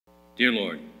Dear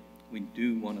Lord, we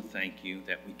do want to thank you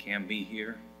that we can be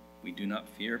here. We do not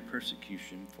fear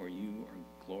persecution, for you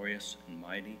are glorious and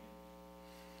mighty.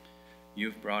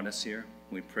 You've brought us here.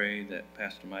 We pray that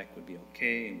Pastor Mike would be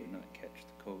okay and would not catch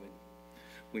the COVID.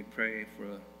 We pray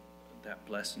for that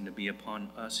blessing to be upon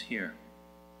us here.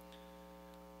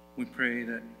 We pray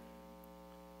that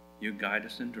you guide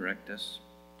us and direct us,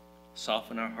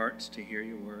 soften our hearts to hear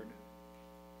your word,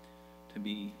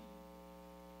 to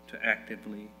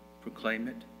actively proclaim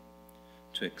it,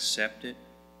 to accept it.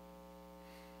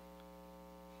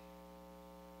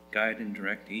 Guide and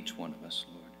direct each one of us,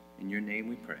 Lord. In your name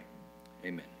we pray.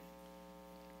 Amen.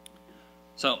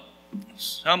 So,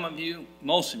 some of you,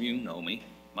 most of you know me.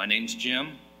 My name's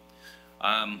Jim.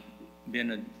 I've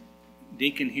been a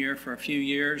deacon here for a few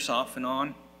years, off and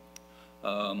on.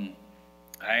 I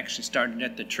actually started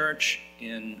at the church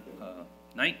in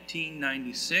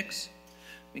 1996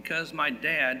 because my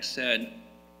dad said,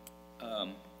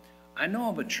 I know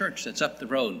of a church that's up the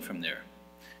road from there,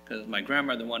 because my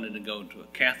grandmother wanted to go to a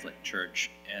Catholic church,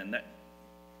 and that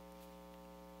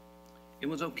it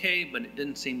was okay, but it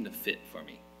didn't seem to fit for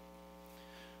me.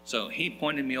 So he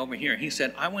pointed me over here. He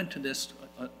said, I went to this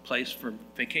place for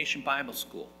Vacation Bible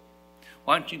School.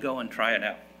 Why don't you go and try it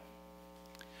out?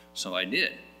 So I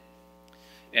did.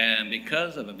 And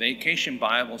because of a Vacation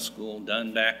Bible School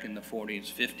done back in the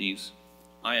 40s, 50s,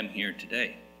 I am here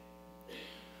today.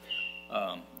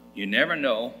 You never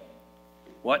know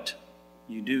what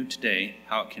you do today,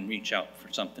 how it can reach out for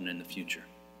something in the future.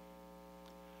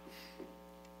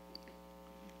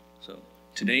 So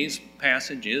today's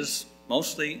passage is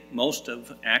most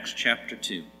of Acts chapter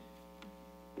 2.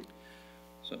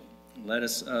 So let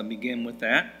us begin with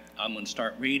that. I'm going to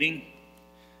start reading,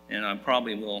 and I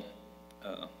probably will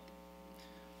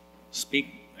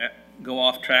go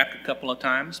off track a couple of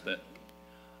times, but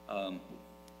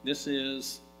this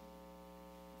is,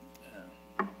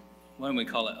 what do we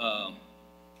call it?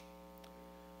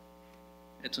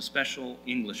 It's a special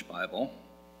English Bible.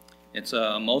 It's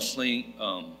mostly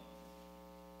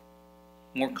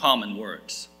more common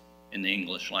words in the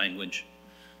English language,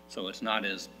 so it's not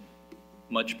as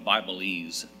much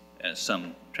Bible-ese as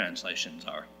some translations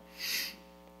are.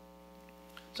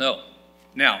 So,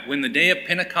 now, when the day of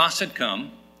Pentecost had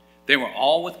come, they were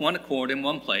all with one accord in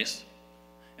one place,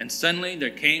 and suddenly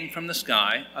there came from the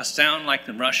sky a sound like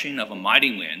the rushing of a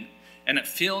mighty wind, and it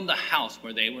filled the house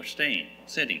where they were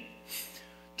sitting.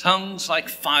 Tongues like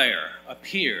fire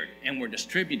appeared and were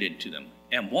distributed to them,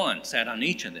 and one sat on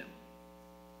each of them.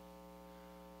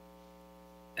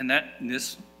 And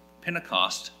this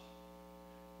Pentecost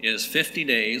is 50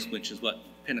 days, which is what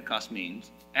Pentecost means,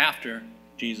 after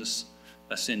Jesus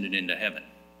ascended into heaven.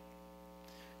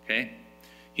 Okay?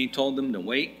 He told them to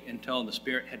wait until the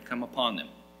Spirit had come upon them.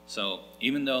 So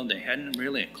even though they hadn't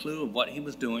really a clue of what he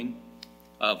was doing,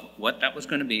 of what that was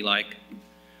going to be like,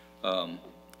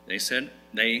 they said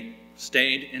they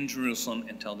stayed in Jerusalem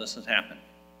until this had happened.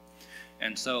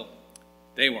 And so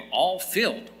they were all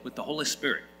filled with the Holy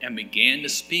Spirit and began to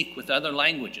speak with other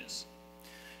languages,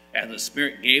 as the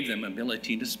Spirit gave them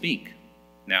ability to speak.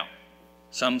 Now,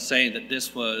 some say that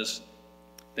this was,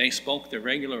 they spoke their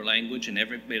regular language and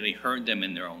everybody heard them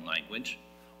in their own language,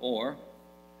 or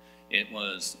it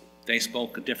was they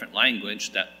spoke a different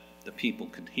language that the people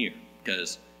could hear.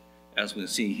 Because, as we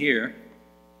see here,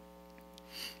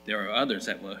 there are others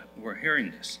that were hearing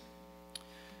this.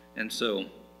 And so,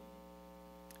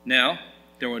 now,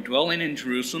 there were dwelling in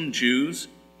Jerusalem Jews,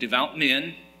 devout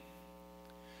men,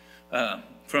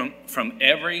 from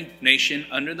every nation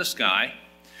under the sky.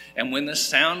 And when the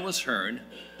sound was heard,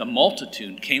 the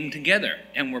multitude came together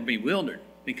and were bewildered,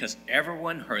 because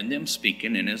everyone heard them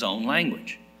speaking in his own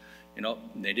language. You know,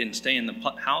 they didn't stay in the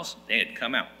house, they had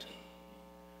come out.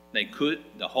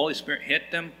 The Holy Spirit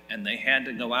hit them, and they had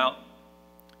to go out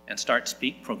and start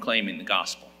proclaiming the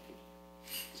gospel.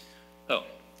 Oh,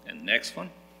 and the next one.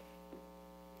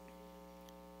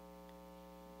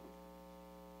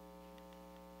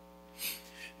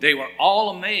 They were all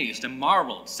amazed and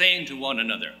marveled, saying to one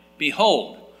another,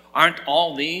 Behold, aren't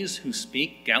all these who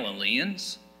speak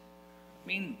Galileans? I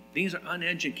mean, these are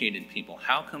uneducated people.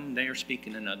 How come they are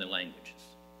speaking in other languages?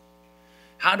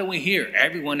 How do we hear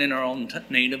everyone in our own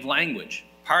native language?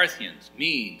 Parthians,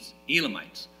 Medes,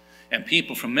 Elamites, and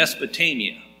people from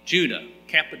Mesopotamia, Judah,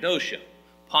 Cappadocia,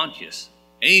 Pontus,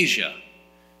 Asia,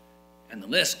 and the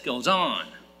list goes on.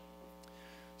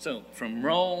 So from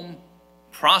Rome,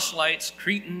 proselytes,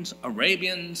 Cretans,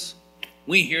 Arabians,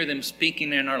 we hear them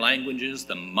speaking in our languages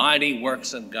the mighty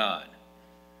works of God.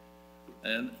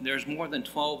 There's more than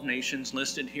 12 nations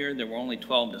listed here. There were only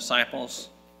 12 disciples.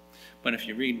 But if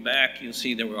you read back, you'll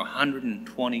see there were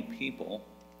 120 people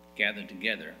gathered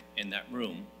together in that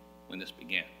room when this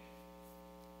began.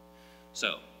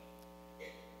 So,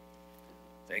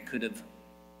 they could have,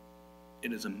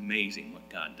 it is amazing what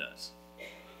God does.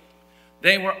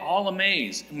 They were all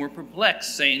amazed and were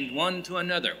perplexed, saying one to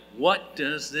another, "What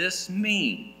does this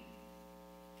mean?"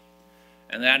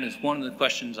 And that is one of the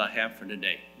questions I have for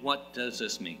today. What does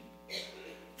this mean?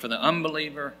 For the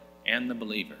unbeliever and the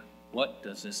believer, what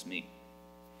does this mean?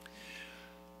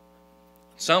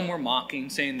 Some were mocking,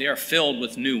 saying they are filled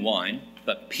with new wine.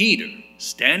 But Peter,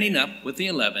 standing up with the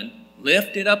 11,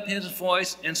 lifted up his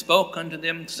voice and spoke unto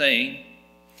them, saying,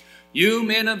 "You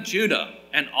men of Judah,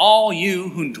 and all you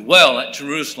who dwell at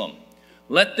Jerusalem,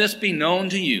 let this be known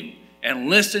to you, and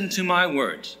listen to my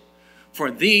words.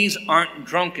 For these aren't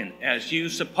drunken, as you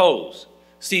suppose,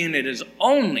 seeing it is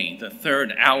only the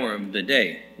 3rd hour of the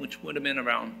day," which would have been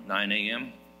around 9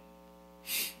 a.m.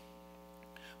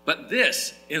 "But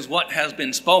this is what has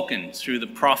been spoken through the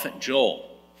prophet Joel.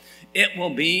 It will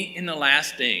be in the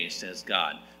last days, says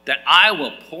God, that I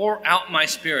will pour out my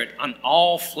spirit on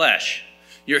all flesh.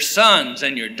 Your sons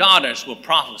and your daughters will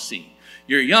prophesy.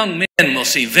 Your young men will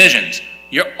see visions.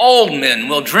 Your old men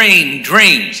will dream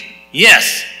dreams.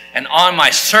 Yes, and on my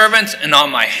servants and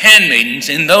on my handmaidens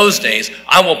in those days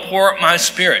I will pour out my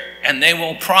spirit, and they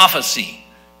will prophesy,"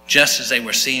 just as they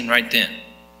were seeing right then.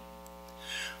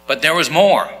 But there was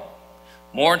more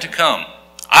to come.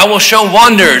 "I will show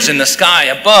wonders in the sky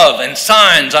above and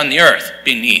signs on the earth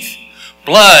beneath,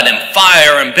 blood and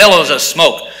fire and billows of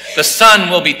smoke. The sun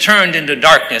will be turned into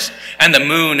darkness and the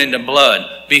moon into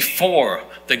blood before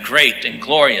the great and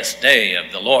glorious day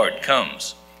of the Lord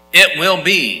comes. It will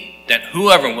be that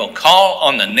whoever will call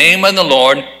on the name of the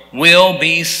Lord will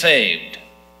be saved."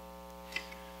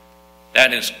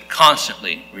 That is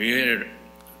constantly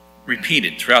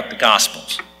repeated throughout the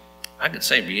Gospels. I could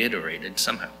say reiterated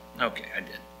somehow. Okay, I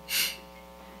did.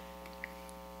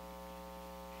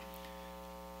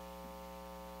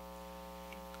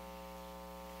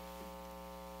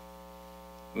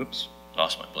 Oops,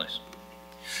 lost my place.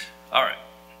 All right.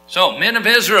 So, men of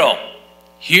Israel,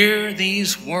 hear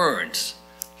these words.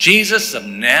 Jesus of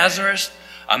Nazareth,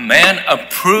 a man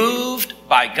approved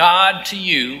by God to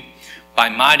you by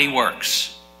mighty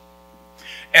works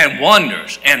and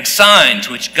wonders and signs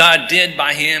which God did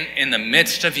by him in the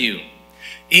midst of you,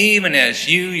 even as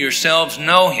you yourselves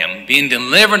know him, being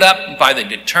delivered up by the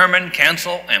determined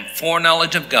counsel and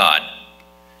foreknowledge of God.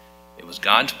 It was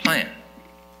God's plan.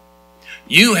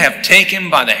 You have taken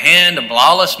by the hand of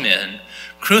lawless men,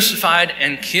 crucified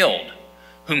and killed,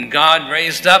 whom God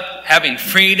raised up, having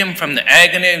freed him from the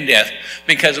agony of death,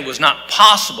 because it was not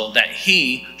possible that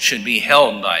he should be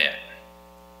held by it.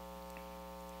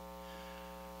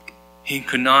 He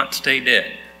could not stay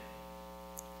dead.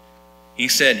 He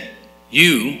said,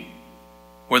 you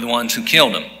were the ones who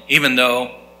killed him, even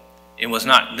though it was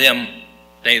not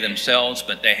they themselves,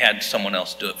 but they had someone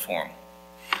else do it for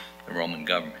them, the Roman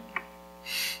government.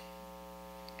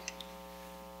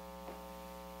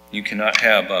 You cannot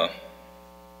have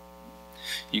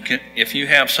if you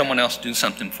have someone else do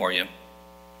something for you,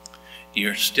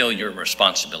 you're still your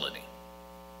responsibility.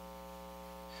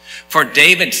 For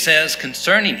David says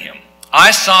concerning him,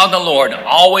 I saw the Lord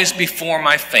always before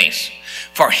my face,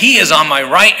 for he is on my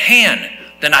right hand,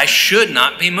 that I should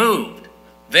not be moved.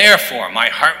 Therefore my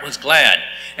heart was glad,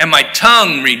 and my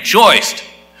tongue rejoiced.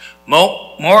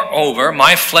 Moreover,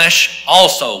 my flesh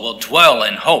also will dwell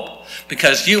in hope,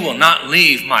 because you will not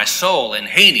leave my soul in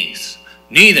Hades,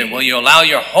 neither will you allow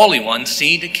your Holy One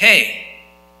see decay.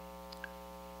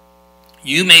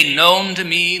 You made known to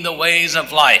me the ways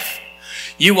of life.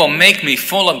 You will make me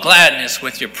full of gladness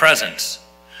with your presence.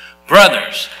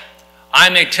 Brothers, I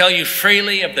may tell you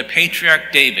freely of the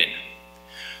patriarch David,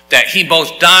 that he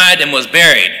both died and was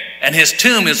buried, and his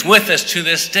tomb is with us to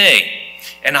this day.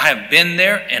 And I have been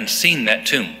there and seen that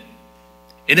tomb.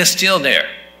 It is still there.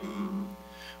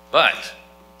 But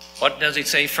what does he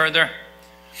say further?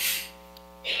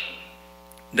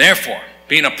 Therefore,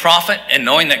 being a prophet and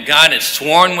knowing that God had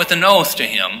sworn with an oath to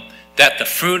him that the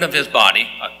fruit of his body,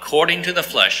 according to the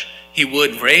flesh, he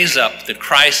would raise up the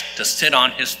Christ to sit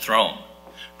on his throne.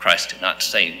 Christ did not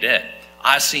stay dead.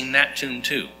 I've seen that tomb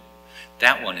too.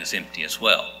 That one is empty as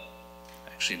well.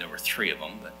 Actually, there were 3 of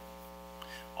them, but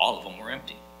all of them were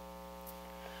empty.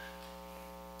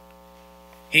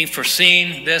 He,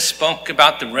 foreseeing this, spoke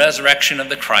about the resurrection of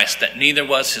the Christ, that neither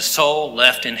was his soul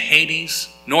left in Hades,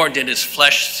 nor did his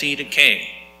flesh see decay.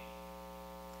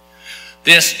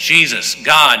 This Jesus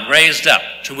God raised up,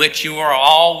 to which you are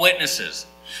all witnesses,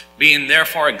 being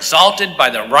therefore exalted by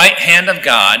the right hand of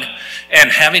God,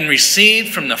 and having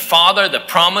received from the Father the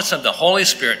promise of the Holy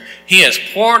Spirit, he has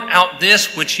poured out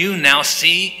this which you now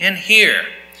see and hear,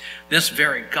 this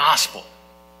very gospel.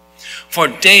 For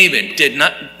David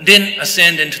didn't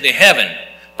ascend into the heaven,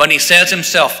 but he says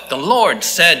himself, the Lord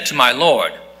said to my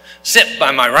Lord, sit by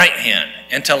my right hand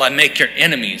until I make your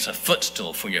enemies a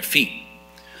footstool for your feet.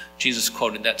 Jesus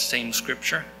quoted that same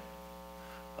scripture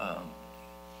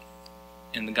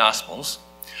in the Gospels.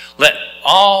 Let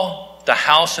all the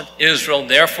house of Israel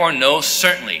therefore know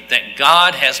certainly that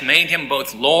God has made him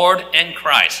both Lord and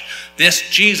Christ, this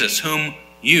Jesus whom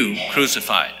you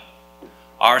crucified.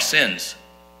 Our sins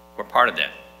were part of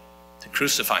that, to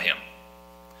crucify him.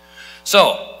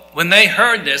 So, when they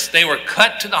heard this, they were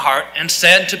cut to the heart and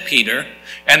said to Peter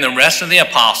and the rest of the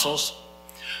apostles,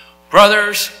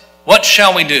 brothers, what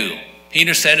shall we do?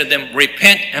 Peter said to them,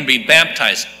 repent and be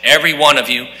baptized, every one of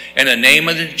you, in the name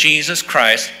of Jesus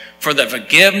Christ, for the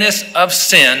forgiveness of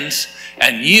sins,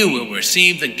 and you will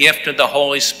receive the gift of the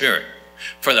Holy Spirit.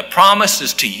 For the promise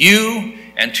is to you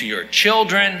and to your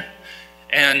children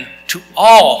and to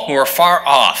all who are far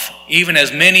off, even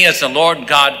as many as the Lord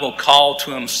God will call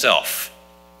to himself.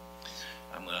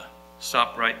 I'm going to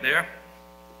stop right there.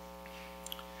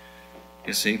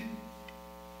 You see,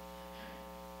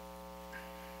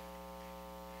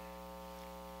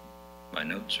 my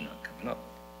notes are not coming up.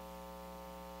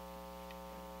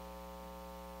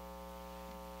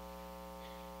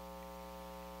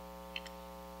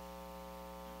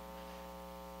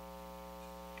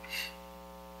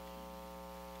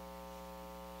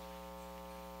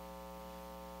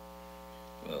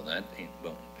 Well,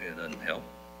 it doesn't help.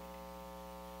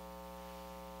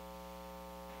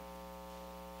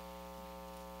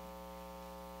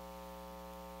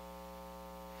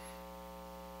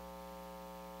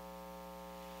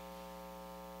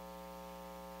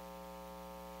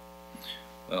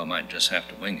 Well, I might just have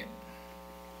to wing it.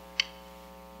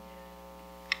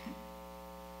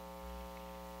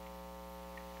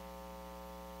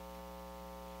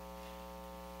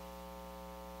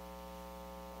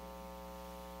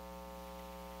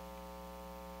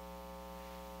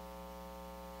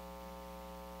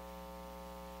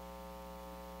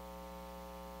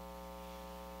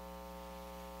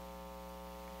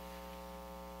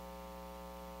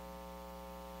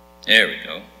 There we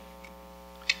go.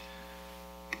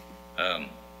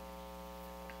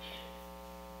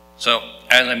 So,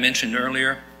 as I mentioned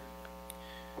earlier,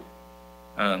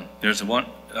 there's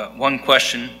one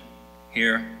question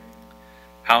here.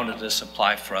 How does this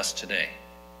apply for us today?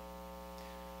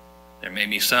 There may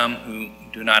be some who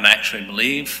do not actually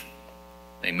believe.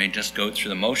 They may just go through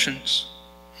the motions.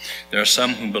 There are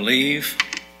some who believe,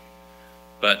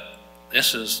 but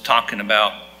this is talking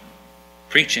about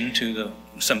preaching to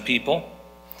some people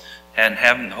and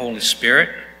having the Holy Spirit.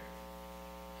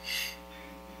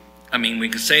 I mean, we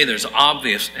could say there's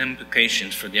obvious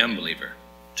implications for the unbeliever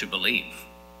to believe.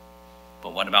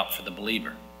 But what about for the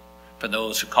believer? For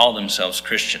those who call themselves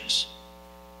Christians?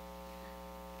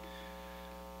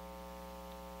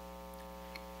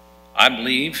 I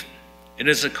believe it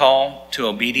is a call to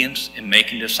obedience in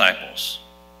making disciples.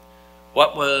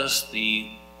 What was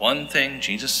the one thing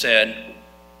Jesus said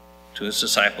to his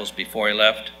disciples before he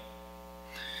left?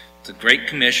 The Great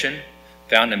Commission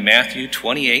found in Matthew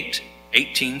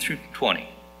 28:18 through 20.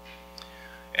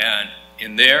 And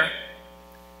in there,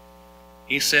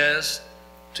 he says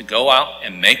to go out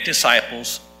and make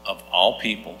disciples of all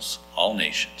peoples, all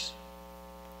nations.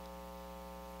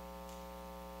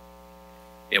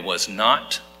 It was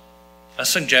not a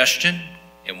suggestion,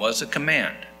 it was a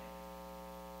command.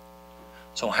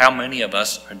 So how many of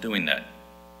us are doing that?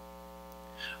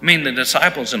 I mean, the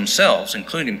disciples themselves,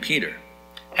 including Peter,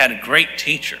 had a great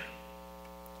teacher.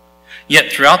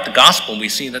 Yet throughout the gospel, we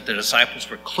see that the disciples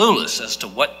were clueless as to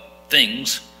what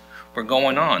things were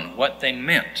going on, what they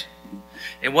meant.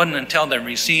 It wasn't until they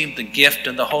received the gift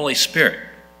of the Holy Spirit.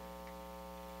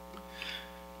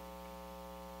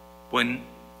 When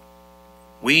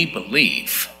we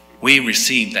believe, we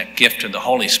receive that gift of the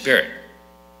Holy Spirit.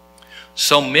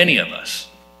 So many of us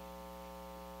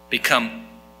become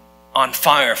on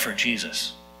fire for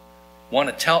Jesus, want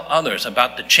to tell others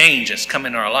about the change that's come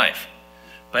in our life.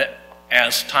 But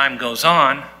as time goes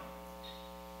on,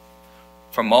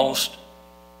 for most,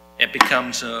 it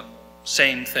becomes the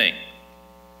same thing.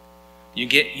 You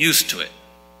get used to it.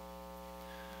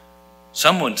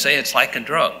 Some would say it's like a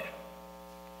drug.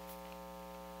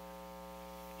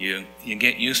 You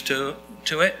get used to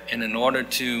it, and in order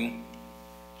to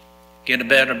get a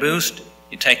better boost,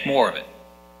 you take more of it.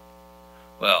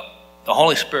 Well, the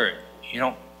Holy Spirit, you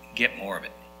don't get more of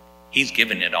it. He's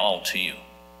given it all to you.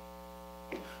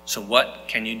 So what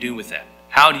can you do with that?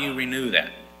 How do you renew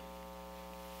that?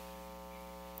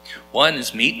 One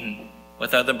is meeting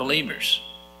with other believers,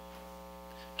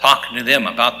 talking to them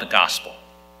about the gospel.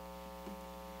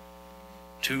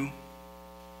 Two,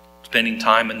 spending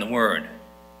time in the Word,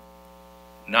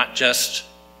 not just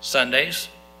Sundays,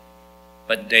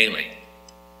 but daily.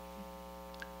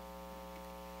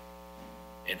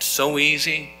 It's so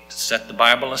easy to set the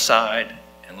Bible aside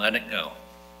and let it go.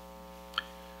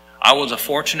 I was a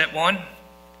fortunate one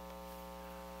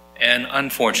and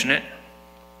unfortunate.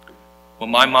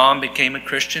 When my mom became a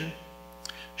Christian,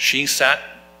 she sat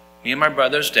me and my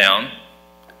brothers down,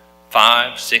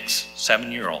 5, 6,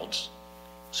 7-year-olds,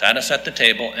 sat us at the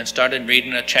table and started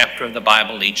reading a chapter of the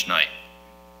Bible each night.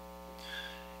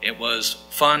 It was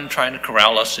fun trying to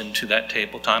corral us into that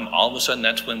table time. All of a sudden,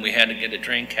 that's when we had to get a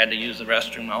drink, had to use the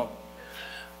restroom,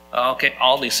 okay,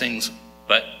 all these things.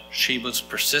 But she was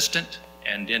persistent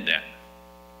and did that.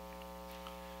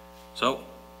 So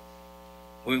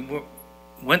we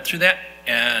went through that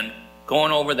and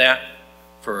going over that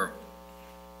for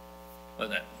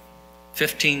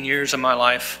 15 years of my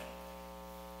life.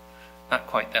 Not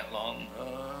quite that long,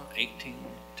 18,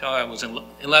 until I was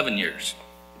 11 years.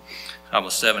 I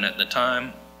was 7 at the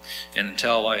time, and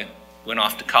until I went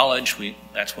off to college,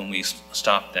 that's when we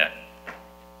stopped that.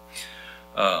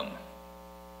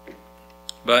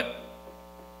 But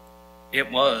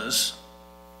it was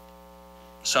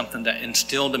something that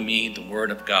instilled in me the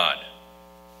Word of God.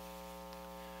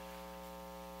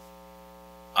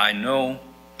 I know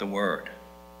the Word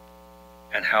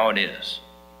and how it is,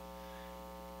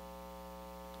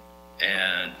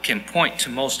 and can point to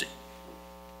most.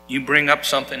 You bring up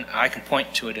something, I can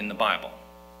point to it in the Bible.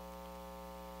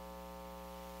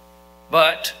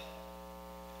 But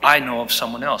I know of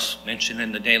someone else mentioned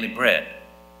in the Daily Bread.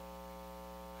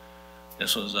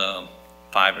 This was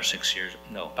 5 or 6 years,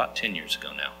 no, about 10 years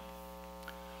ago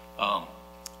now.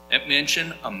 It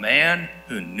mentioned a man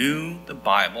who knew the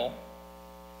Bible,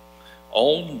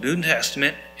 Old and New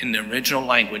Testament, in the original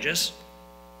languages,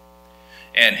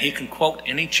 and he can quote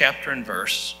any chapter and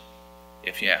verse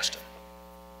if you asked him,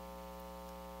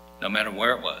 no matter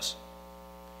where it was.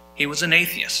 He was an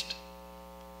atheist.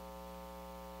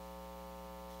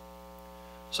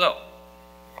 So,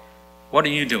 what are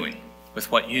you doing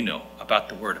with what you know about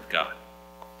the Word of God?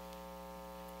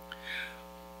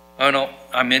 Oh no,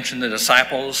 I mentioned the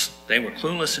disciples. They were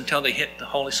clueless until they got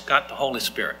the Holy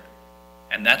Spirit.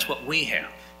 And that's what we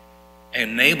have. It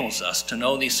enables us to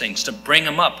know these things, to bring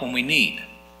them up when we need.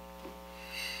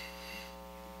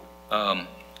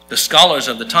 The scholars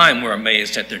of the time were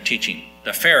amazed at their teaching.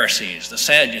 The Pharisees, the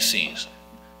Sadducees,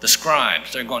 the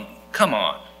scribes, they're going, come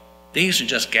on. These are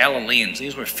just Galileans.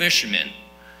 These were fishermen.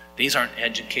 These aren't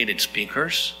educated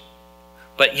speakers.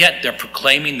 But yet they're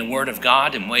proclaiming the Word of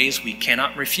God in ways we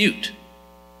cannot refute.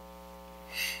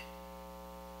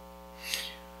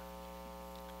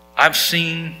 I've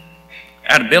seen,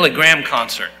 at a Billy Graham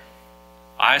concert,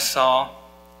 I saw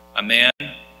a man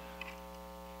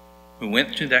who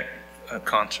went to that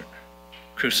concert,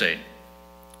 crusade.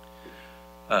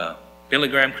 Billy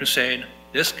Graham crusade.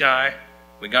 This guy,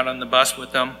 we got on the bus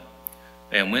with him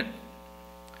and went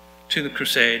to the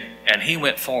crusade, and he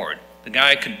went forward. The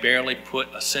guy could barely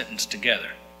put a sentence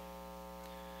together.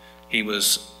 He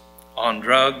was on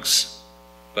drugs,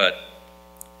 but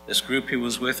this group he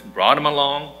was with brought him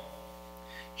along.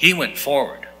 He went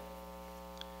forward.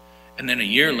 And then a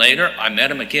year later, I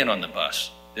met him again on the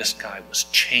bus. This guy was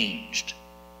changed.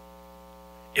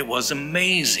 It was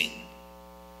amazing.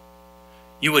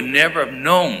 You would never have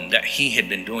known that he had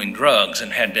been doing drugs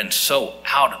and had been so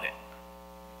out of it.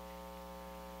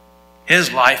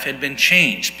 His life had been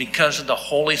changed because of the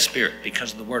Holy Spirit,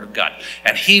 because of the Word of God.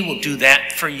 And he will do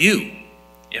that for you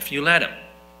if you let him.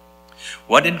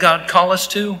 What did God call us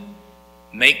to?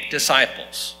 Make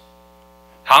disciples.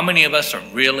 How many of us are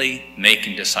really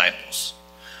making disciples?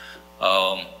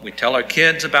 We tell our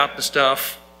kids about the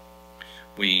stuff.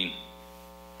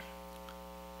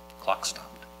 Clock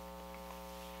stopped.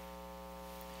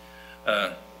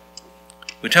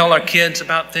 We tell our kids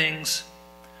about things.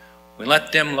 We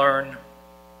let them learn.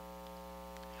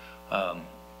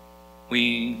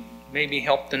 We maybe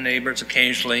help the neighbors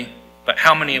occasionally, but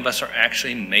how many of us are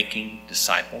actually making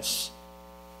disciples?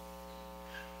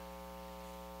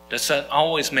 Does that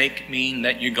always mean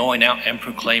that you're going out and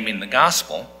proclaiming the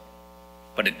gospel?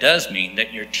 But it does mean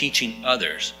that you're teaching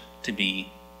others to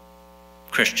be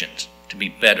Christians, to be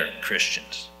better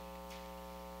Christians.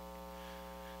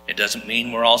 It doesn't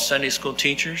mean we're all Sunday school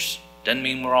teachers. It doesn't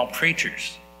mean we're all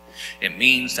preachers. It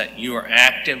means that you are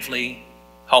actively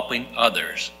helping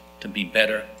others to be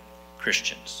better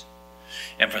Christians.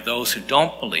 And for those who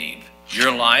don't believe,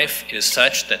 your life is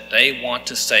such that they want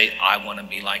to say, I want to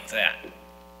be like that.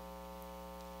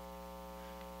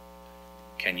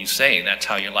 Can you say that's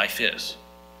how your life is?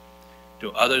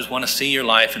 Do others want to see your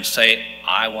life and say,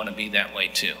 I want to be that way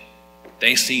too?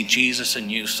 They see Jesus in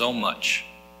you so much.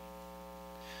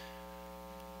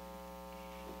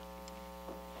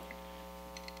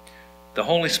 The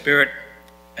Holy Spirit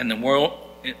and the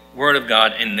Word of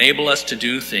God enable us to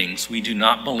do things we do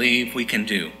not believe we can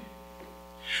do.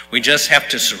 We just have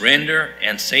to surrender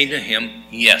and say to Him,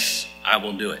 yes, I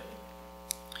will do it.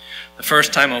 The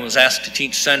first time I was asked to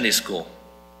teach Sunday school,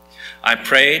 I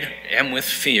prayed, and with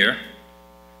fear,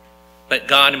 but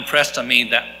God impressed on me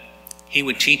that He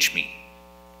would teach me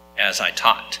as I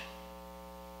taught.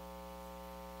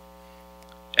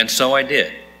 And so I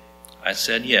did. I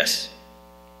said yes.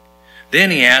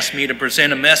 Then He asked me to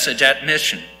present a message at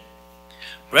Mission,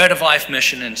 Bread of Life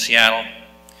Mission in Seattle.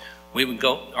 We would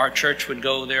go, our church would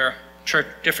go there.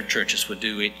 Different churches would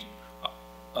do it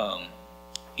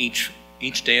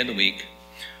each day of the week.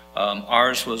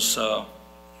 Ours was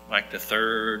like the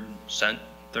third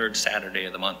Saturday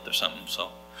of the month or something. So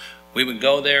we would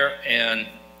go there and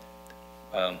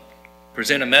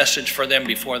present a message for them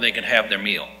before they could have their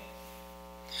meal.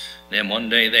 Then one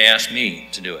day they asked me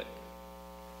to do it.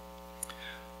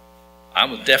 I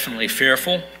was definitely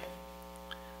fearful.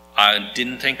 I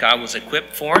didn't think I was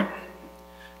equipped for it.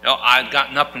 I'd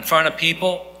gotten up in front of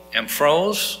people and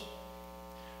froze.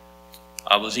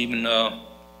 I was even,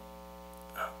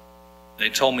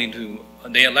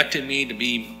 they elected me to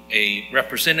be a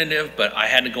representative, but I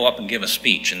had to go up and give a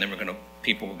speech, and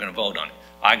people were going to vote on it.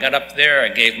 I got up there, I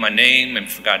gave my name, and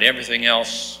forgot everything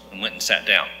else, and went and sat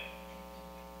down.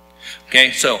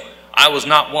 Okay, so I was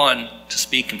not one to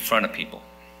speak in front of people.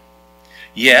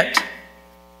 Yet,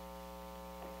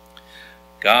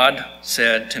 God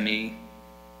said to me,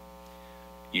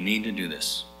 you need to do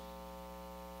this.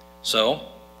 So,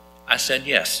 I said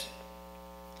yes.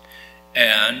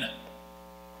 And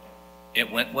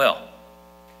it went well.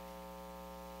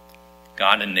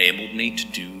 God enabled me to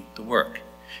do the work.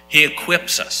 He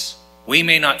equips us. We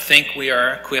may not think we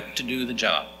are equipped to do the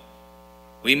job.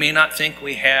 We may not think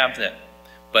we have that.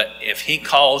 But if He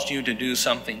calls you to do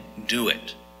something, do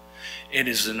it. It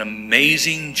is an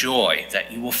amazing joy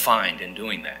that you will find in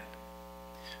doing that.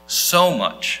 So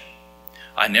much.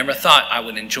 I never thought I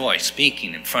would enjoy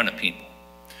speaking in front of people.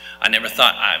 I never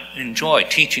thought I'd enjoy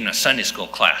teaching a Sunday school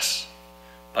class.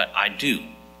 But I do.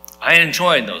 I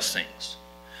enjoy those things.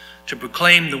 To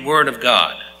proclaim the Word of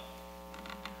God.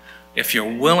 If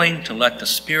you're willing to let the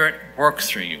Spirit work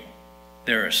through you,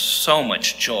 there is so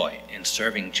much joy in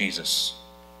serving Jesus.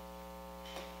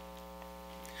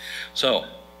 So,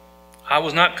 I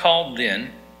was not called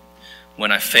then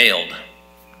when I failed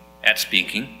at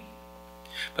speaking,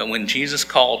 but when Jesus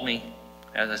called me,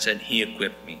 as I said, He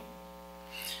equipped me.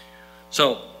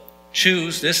 So,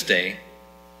 choose this day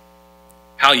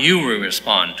how you will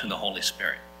respond to the Holy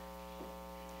Spirit.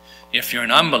 If you're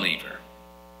an unbeliever,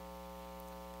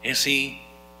 is He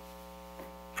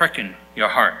pricking your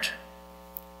heart,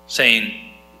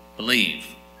 saying,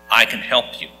 believe, I can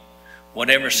help you,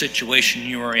 whatever situation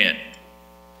you are in.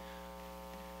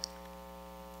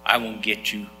 I will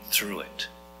get you through it.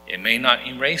 It may not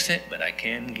erase it, but I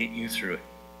can get you through it.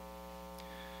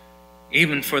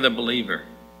 Even for the believer.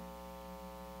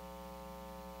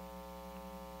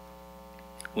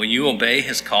 Will you obey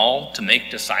His call to make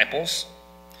disciples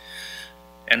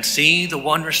and see the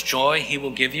wondrous joy He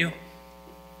will give you?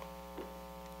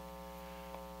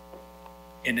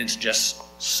 It is just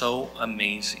so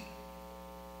amazing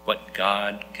what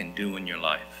God can do in your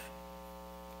life.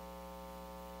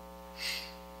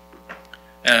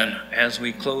 And as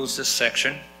we close this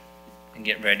section and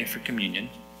get ready for communion,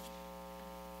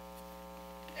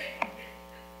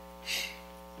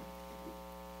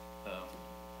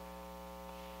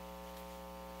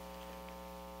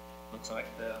 looks like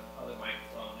the other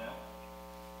mic's on now.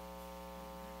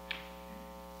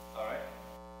 All right.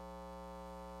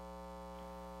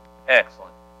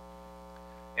 Excellent.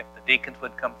 If the deacons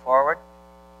would come forward.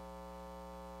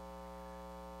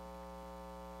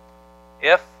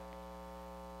 If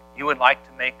you would like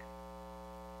to make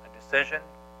a decision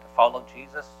to follow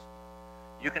Jesus,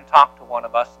 you can talk to one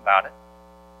of us about it.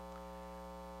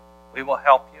 We will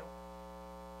help you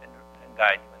and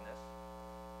guide you in this.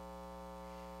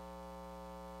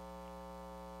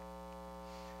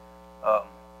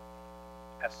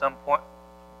 At some point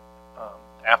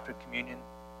after communion,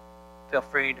 feel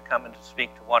free to come and to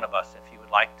speak to one of us if you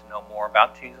would like to know more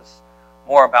about Jesus,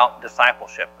 more about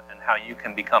discipleship, and how you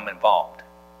can become involved.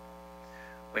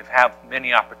 We have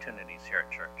many opportunities here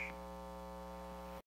at church.